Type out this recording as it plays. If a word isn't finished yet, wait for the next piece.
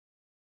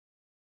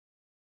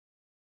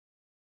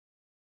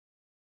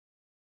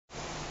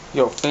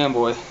Yo,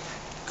 Fanboy,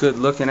 good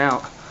looking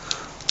out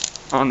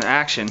on the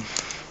action.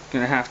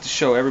 Gonna have to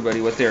show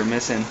everybody what they're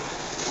missing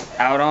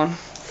out on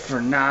for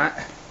not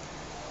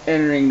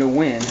entering to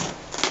win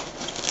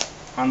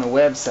on the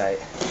website.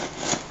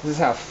 This is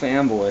how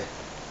Fanboy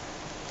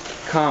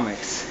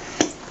Comics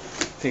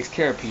takes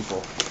care of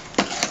people.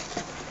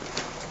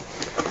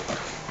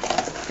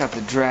 Got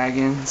the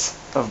Dragons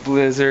of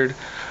Blizzard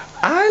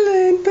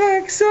Island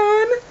back,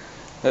 son.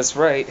 That's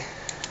right.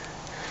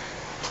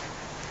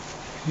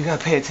 You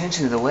gotta pay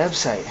attention to the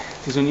website,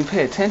 because when you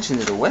pay attention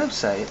to the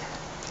website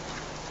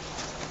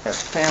at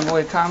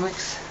Fanboy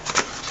Comics,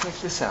 check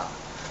this out.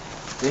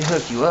 They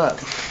hook you up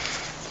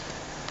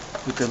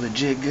with the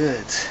legit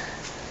goods.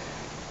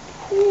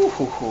 Ooh,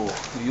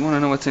 you wanna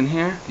know what's in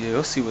here? Yeah,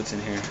 you'll see what's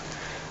in here.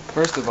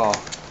 First of all,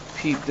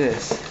 peep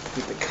this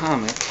with the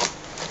comic.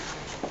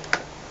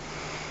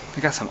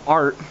 They got some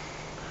art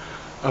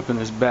up in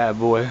this bad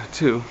boy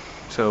too,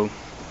 so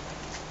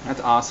that's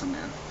awesome,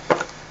 man.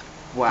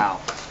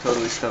 Wow,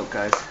 totally stoked,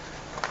 guys.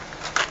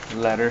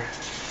 Letter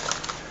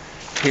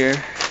here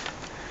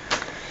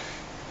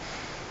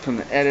from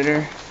the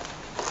editor.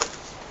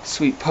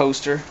 Sweet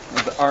poster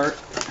of the art.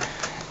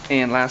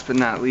 And last but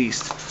not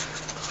least,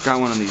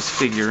 got one of these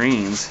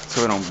figurines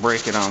so I don't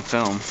break it on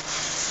film.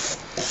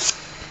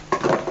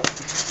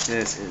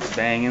 This is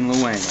bangin'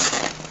 Luang.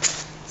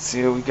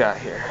 See what we got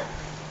here.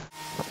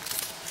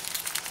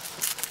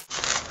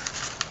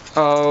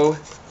 Oh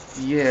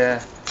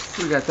yeah,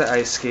 we got the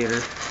ice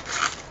skater.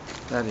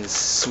 That is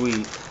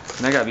sweet.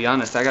 And I gotta be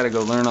honest, I gotta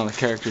go learn all the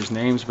characters'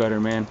 names better,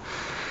 man.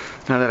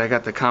 Now that I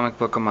got the comic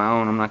book on my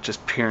own, I'm not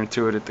just peering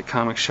through it at the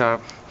comic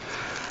shop.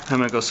 I'm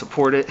gonna go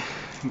support it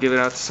and give it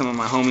out to some of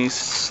my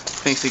homies.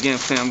 Thanks again,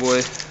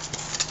 Fanboy.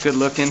 Good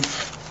looking.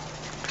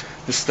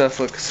 This stuff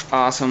looks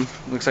awesome.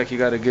 Looks like you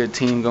got a good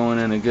team going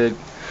and a good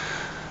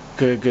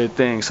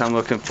thing. So I'm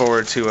looking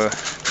forward to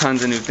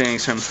tons of new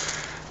things from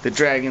the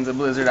Dragons of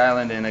Blizzard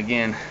Island. And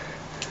again,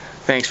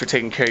 thanks for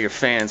taking care of your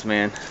fans,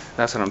 man.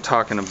 That's what I'm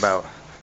talking about.